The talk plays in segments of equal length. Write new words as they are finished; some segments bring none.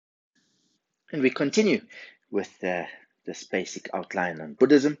And we continue with this basic outline on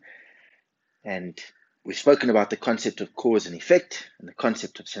Buddhism. And we've spoken about the concept of cause and effect and the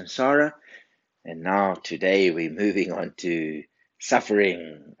concept of samsara. And now today we're moving on to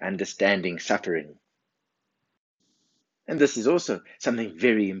suffering, understanding suffering. And this is also something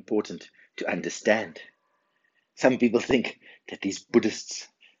very important to understand. Some people think that these Buddhists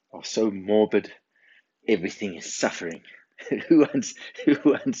are so morbid, everything is suffering. who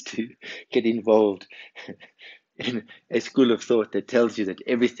wants to get involved in a school of thought that tells you that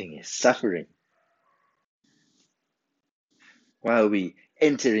everything is suffering? While we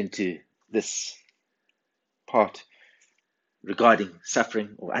enter into this part regarding suffering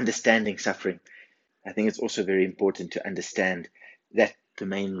or understanding suffering, I think it's also very important to understand that the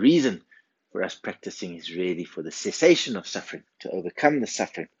main reason for us practicing is really for the cessation of suffering, to overcome the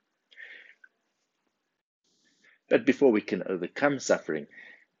suffering. But before we can overcome suffering,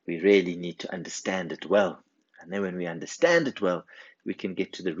 we really need to understand it well. And then when we understand it well, we can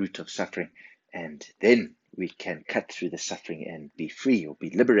get to the root of suffering, and then we can cut through the suffering and be free or be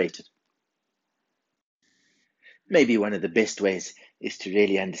liberated. Maybe one of the best ways is to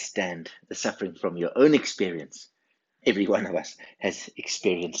really understand the suffering from your own experience. Every one of us has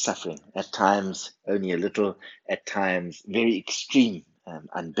experienced suffering, at times only a little, at times very extreme,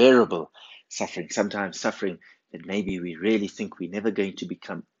 unbearable suffering, sometimes suffering that maybe we really think we're never going to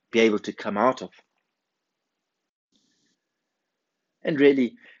be able to come out of. And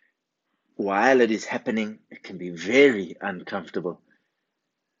really, while it is happening, it can be very uncomfortable.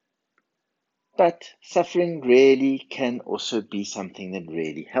 But suffering really can also be something that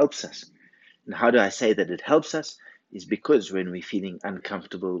really helps us. And how do I say that it helps us? Is because when we're feeling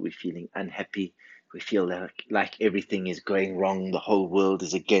uncomfortable, we're feeling unhappy, we feel like everything is going wrong, the whole world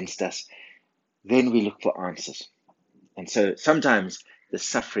is against us, then we look for answers. And so sometimes the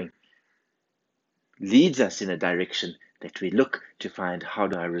suffering leads us in a direction that we look to find, how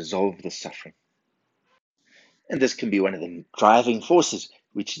do I resolve the suffering? And this can be one of the driving forces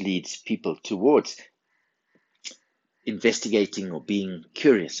which leads people towards investigating or being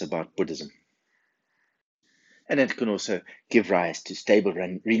curious about Buddhism. And it can also give rise to stable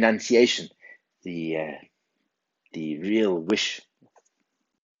renunciation, the real wish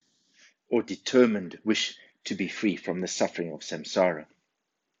or determined wish to be free from the suffering of samsara.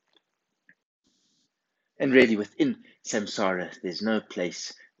 And really within samsara, there's no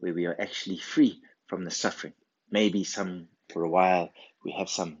place where we are actually free from the suffering. Maybe for a while we have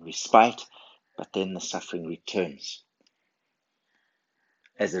some respite, but then the suffering returns.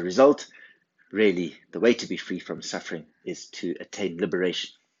 As a result, really the way to be free from suffering is to attain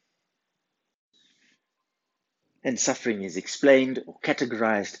liberation. And suffering is explained or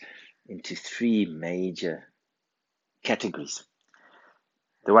categorized into three major categories.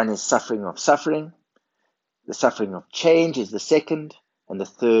 The one is suffering of suffering, the suffering of change is the second, and the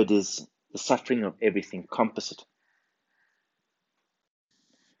third is the suffering of everything composite.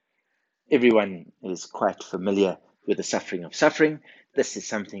 Everyone is quite familiar with the suffering of suffering. This is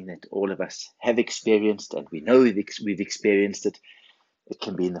something that all of us have experienced, and we know we've experienced it. It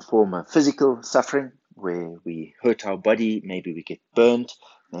can be in the form of physical suffering, where we hurt our body, maybe we get burnt,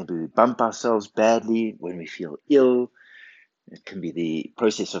 maybe we bump ourselves badly when we feel ill. It can be the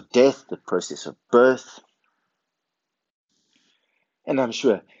process of death, the process of birth. And I'm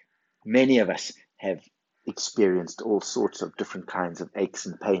sure many of us have experienced all sorts of different kinds of aches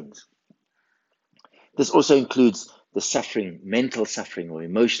and pains. This also includes the suffering, mental suffering or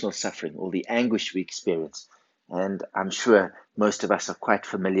emotional suffering, or the anguish we experience. And I'm sure most of us are quite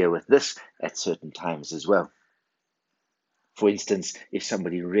familiar with this at certain times as well. For instance, if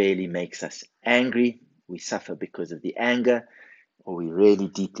somebody really makes us angry, we suffer because of the anger, or we're really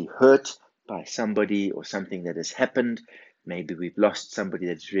deeply hurt by somebody or something that has happened. Maybe we've lost somebody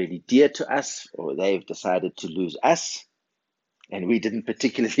that's really dear to us, or they've decided to lose us, and we didn't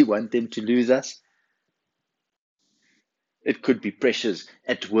particularly want them to lose us. It could be pressures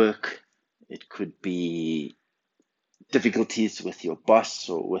at work. It could be difficulties with your boss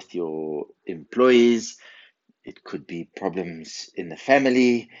or with your employees. It could be problems in the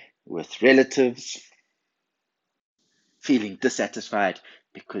family, with relatives, feeling dissatisfied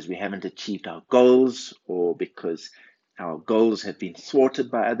because we haven't achieved our goals or because our goals have been thwarted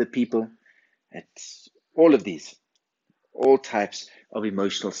by other people. It's all of these, all types of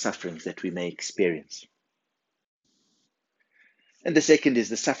emotional sufferings that we may experience. And the second is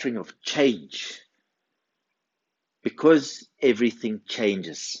the suffering of change, because everything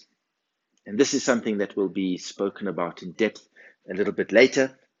changes. And this is something that will be spoken about in depth a little bit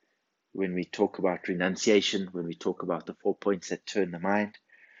later when we talk about renunciation, when we talk about the 4 points that turn the mind.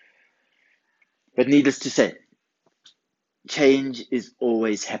 But needless to say, change is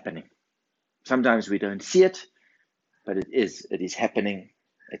always happening. Sometimes we don't see it, but it is happening.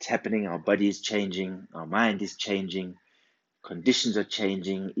 It's happening. Our body is changing. Our mind is changing. Conditions are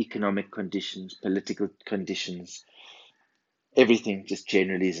changing. Economic conditions, political conditions, everything just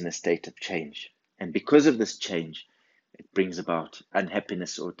generally is in a state of change. And because of this change, it brings about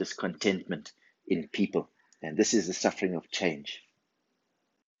unhappiness or discontentment in people. And this is the suffering of change.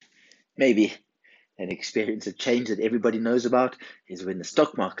 Maybe an experience of change that everybody knows about is when the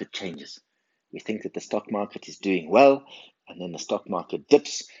stock market changes. We think that the stock market is doing well, and then the stock market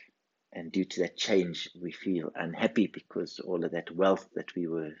dips. And due to that change, we feel unhappy because all of that wealth that we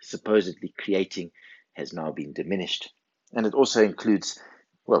were supposedly creating has now been diminished. And it also includes,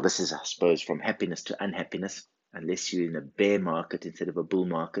 well, this is, I suppose, from happiness to unhappiness, unless you're in a bear market instead of a bull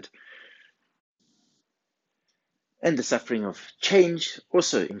market. And the suffering of change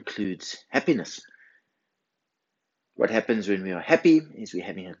also includes happiness. What happens when we are happy is we're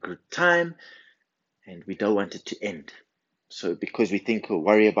having a good time and we don't want it to end. So because we think or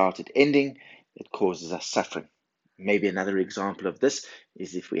worry about it ending, it causes us suffering. Maybe another example of this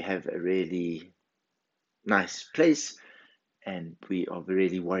is if we have a really nice place and we are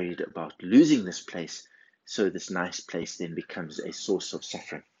really worried about losing this place. So this nice place then becomes a source of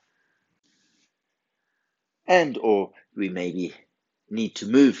suffering. And or we maybe need to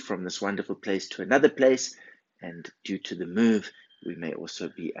move from this wonderful place to another place, and due to the move, we may also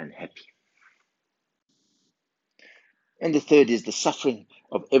be unhappy. And the third is the suffering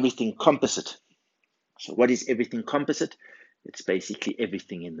of everything composite. So what is everything composite? It's basically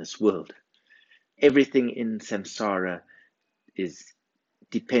everything in this world. Everything in samsara is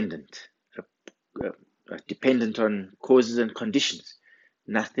dependent, dependent on causes and conditions.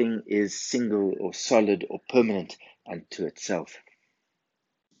 Nothing is single or solid or permanent unto itself.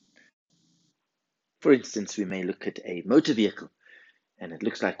 For instance, we may look at a motor vehicle and it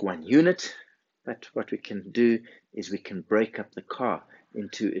looks like one unit, but what we can do is we can break up the car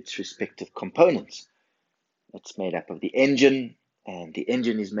into its respective components. It's made up of the engine, and the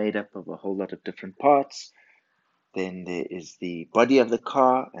engine is made up of a whole lot of different parts. Then there is the body of the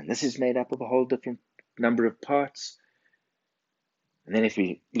car, and this is made up of a whole different number of parts. And then if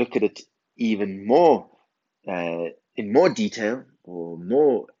we look at it even more in more detail, or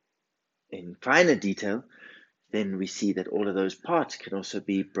more in finer detail, then we see that all of those parts can also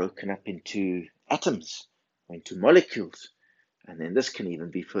be broken up into atoms, or into molecules. And then this can even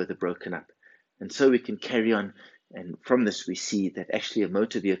be further broken up. And so we can carry on. And from this, we see that actually a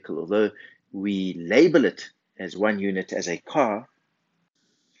motor vehicle, although we label it as one unit, as a car,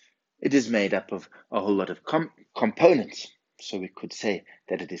 it is made up of a whole lot of components. So we could say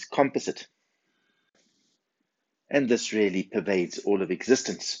that it is composite. And this really pervades all of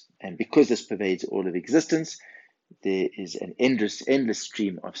existence. And because this pervades all of existence, there is an endless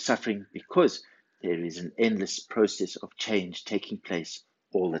stream of suffering, because there is an endless process of change taking place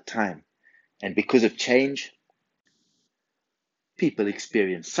all the time. And because of change, people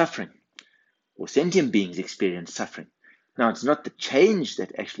experience suffering, or sentient beings experience suffering. Now, it's not the change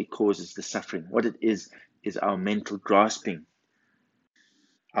that actually causes the suffering. What it is our mental grasping,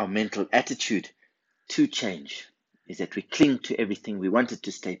 our mental attitude to change, is that we cling to everything. We want it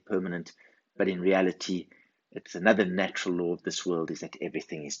to stay permanent, but in reality, it's another natural law of this world, is that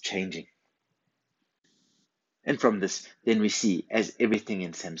everything is changing. And from this, then we see, as everything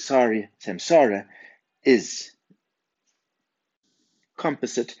in samsara is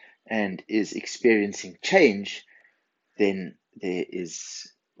composite and is experiencing change, then there is,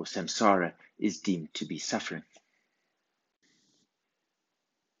 or samsara is deemed to be suffering.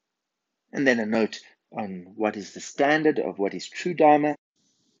 And then a note on what is the standard of what is true Dharma.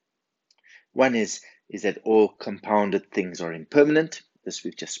 One is that all compounded things are impermanent. This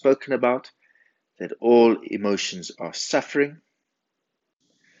we've just spoken about. That all emotions are suffering.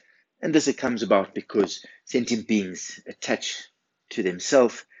 And this it comes about because sentient beings attach to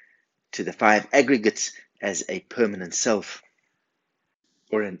themselves, to the five aggregates, as a permanent self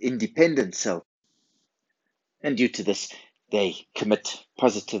or an independent self. And due to this, they commit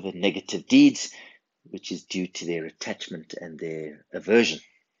positive and negative deeds, which is due to their attachment and their aversion.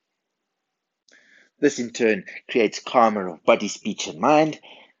 This in turn creates karma of body, speech, and mind,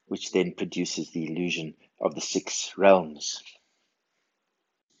 which then produces the illusion of the six realms.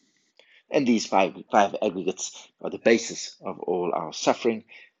 And these five aggregates are the basis of all our suffering,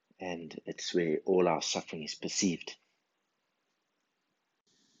 and it's where all our suffering is perceived.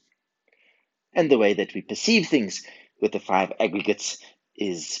 And the way that we perceive things with the five aggregates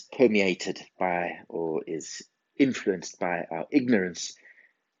is permeated by, or is influenced by, our ignorance.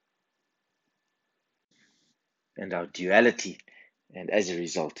 and our duality. And as a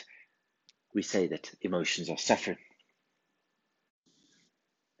result, we say that emotions are suffering.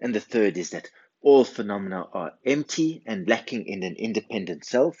 And the third is that all phenomena are empty and lacking in an independent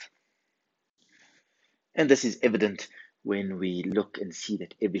self. And this is evident when we look and see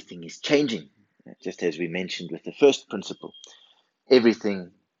that everything is changing. Just as we mentioned with the first principle,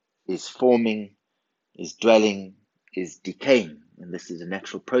 everything is forming, is dwelling, is decaying. And this is a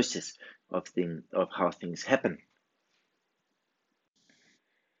natural process of how things happen.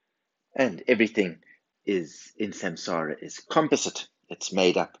 And everything is in samsara is composite. It's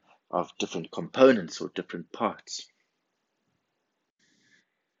made up of different components or different parts.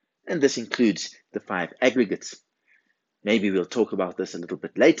 And this includes the 5 aggregates. Maybe we'll talk about this a little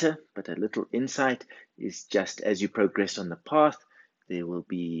bit later, but a little insight is just as you progress on the path, there will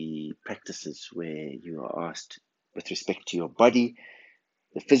be practices where you are asked with respect to your body,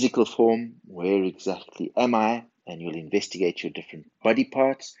 the physical form, where exactly am I? And you'll investigate your different body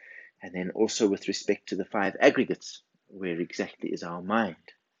parts. And then also with respect to the 5 aggregates, where exactly is our mind?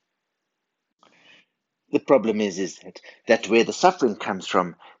 The problem is that where the suffering comes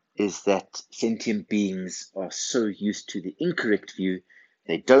from is that sentient beings are so used to the incorrect view,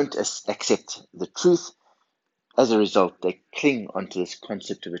 they don't accept the truth. As a result, they cling onto this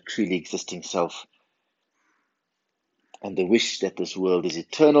concept of a truly existing self and the wish that this world is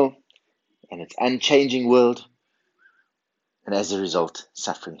eternal and it's unchanging world. And as a result,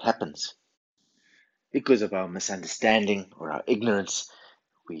 suffering happens. Because of our misunderstanding or our ignorance,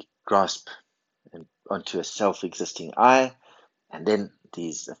 we grasp onto a self-existing I, and then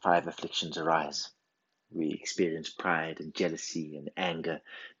these 5 afflictions arise. We experience pride and jealousy and anger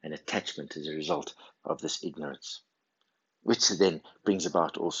and attachment as a result of this ignorance, which then brings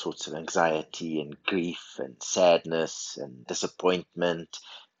about all sorts of anxiety and grief and sadness and disappointment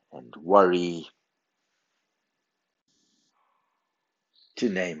and worry, to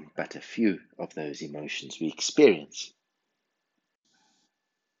name but a few of those emotions we experience.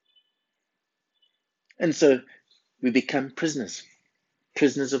 And so we become prisoners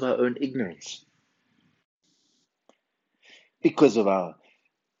of our own ignorance. Because of our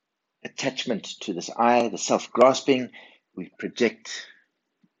attachment to this I, the self-grasping, we project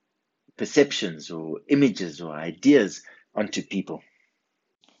perceptions or images or ideas onto people.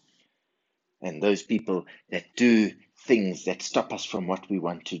 And those people that do things that stop us from what we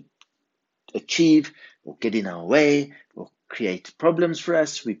want to achieve or get in our way or create problems for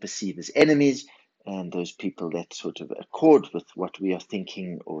us, we perceive as enemies. And those people that sort of accord with what we are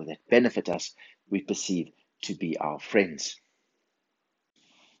thinking or that benefit us, we perceive to be our friends.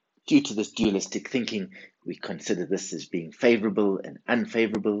 Due to this dualistic thinking, we consider this as being favorable and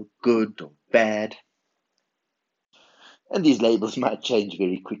unfavorable, good or bad. And these labels might change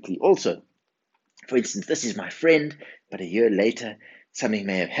very quickly also. For instance, this is my friend, but a year later, something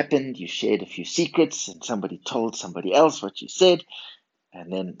may have happened. You shared a few secrets and somebody told somebody else what you said.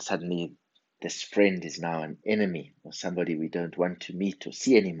 And then suddenly this friend is now an enemy or somebody we don't want to meet or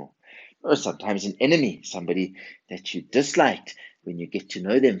see anymore. Or sometimes an enemy, somebody that you disliked. When you get to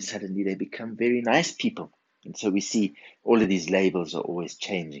know them, suddenly they become very nice people. And so we see all of these labels are always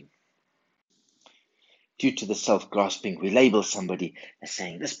changing. Due to the self-grasping, we label somebody as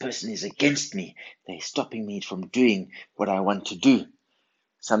saying, this person is against me. They're stopping me from doing what I want to do.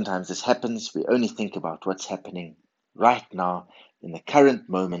 Sometimes this happens. We only think about what's happening right now in the current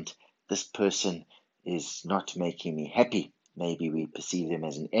moment. This person is not making me happy. Maybe we perceive them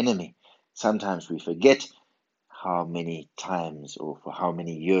as an enemy. Sometimes we forget how many times or for how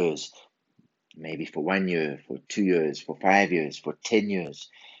many years, maybe for 1 year, for 2 years, for 5 years, for 10 years,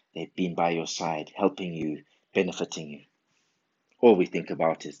 they've been by your side, helping you, benefiting you. All we think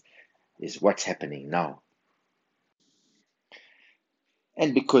about is what's happening now.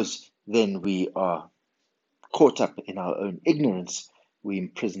 And because then we are caught up in our own ignorance, we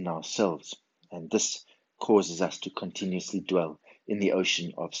imprison ourselves. And this causes us to continuously dwell in the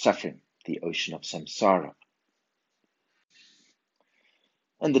ocean of suffering, the ocean of samsara.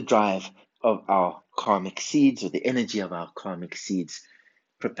 And the drive of our karmic seeds, or the energy of our karmic seeds,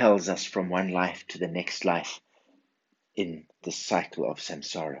 propels us from one life to the next life in the cycle of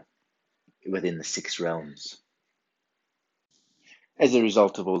samsara, within the 6 realms. As a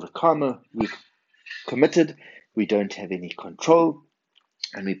result of all the karma we've committed, we don't have any control,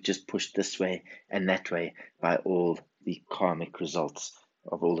 and we've just pushed this way and that way by all the karmic results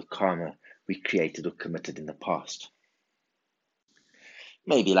of all the karma we created or committed in the past.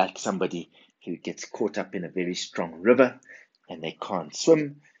 Maybe like somebody who gets caught up in a very strong river and they can't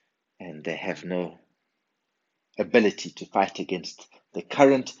swim and they have no ability to fight against the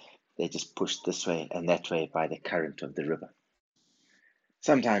current. they're just pushed this way and that way by the current of the river.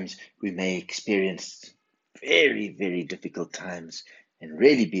 Sometimes we may experience very, very difficult times and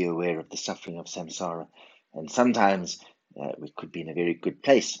really be aware of the suffering of samsara. And sometimes we could be in a very good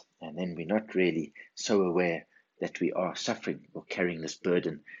place, and then we're not really so aware that we are suffering or carrying this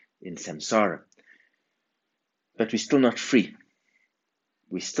burden in samsara. But we're still not free.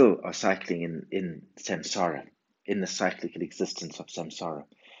 We still are cycling in samsara, in the cyclical existence of samsara.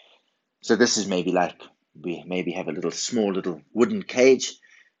 So this is maybe like we maybe have a small little wooden cage,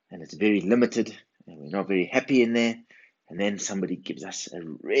 and it's very limited, and we're not very happy in there. And then somebody gives us a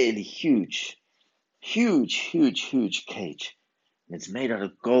really huge cage. And it's made out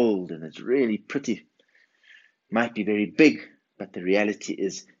of gold, and it's really pretty. Might be very big, but the reality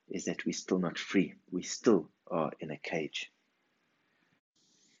is that we're still not free. We still are in a cage.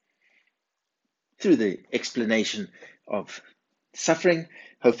 Through the explanation of suffering,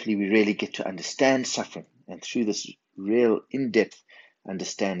 hopefully we really get to understand suffering. And through this real in-depth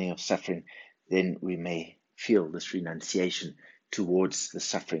understanding of suffering, then we may feel this renunciation towards the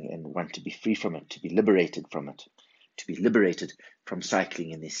suffering and want to be free from it, to be liberated from it, to be liberated from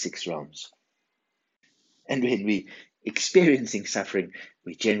cycling in these 6 realms. And when we're experiencing suffering,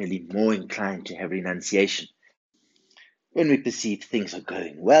 we're generally more inclined to have renunciation. When we perceive things are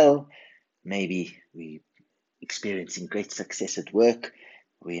going well, maybe we experiencing great success at work,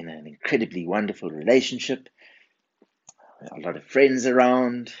 we're in an incredibly wonderful relationship, a lot of friends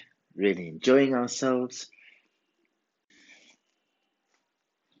around, really enjoying ourselves,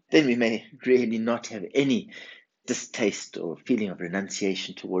 then we may really not have any distaste or feeling of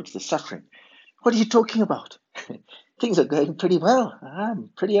renunciation towards the suffering. What are you talking about? Things are going pretty well. I'm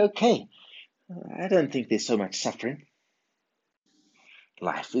pretty okay. I don't think there's so much suffering.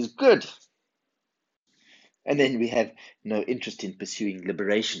 Life is good. And then we have no interest in pursuing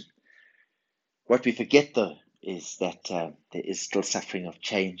liberation. What we forget, though, is that there is still suffering of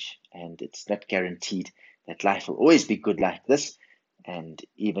change, and it's not guaranteed that life will always be good like this. And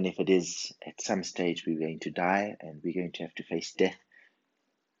even if it is, at some stage we're going to die and we're going to have to face death.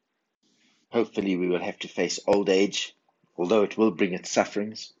 Hopefully we will have to face old age, although it will bring its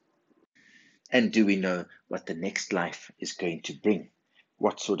sufferings. And do we know what the next life is going to bring?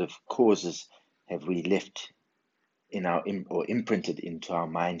 What sort of causes have we left in our or imprinted into our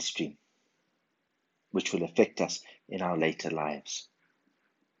mind stream, which will affect us in our later lives?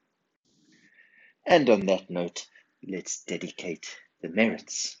 And on that note, let's dedicate the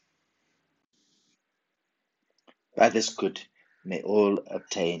merits. By this good, may all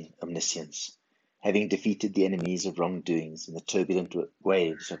obtain omniscience, having defeated the enemies of wrongdoings in the turbulent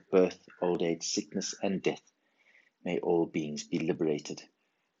waves of birth, old age, sickness, and death. May all beings be liberated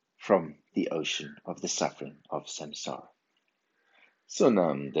from the ocean of the suffering of samsara.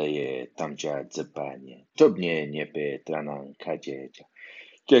 Sonam daye tamja dzapanye, tobnye nyepe tranang kajeja,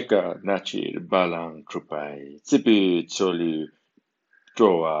 keka nachir balang trupai, zipi choli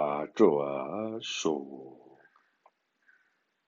droa sho.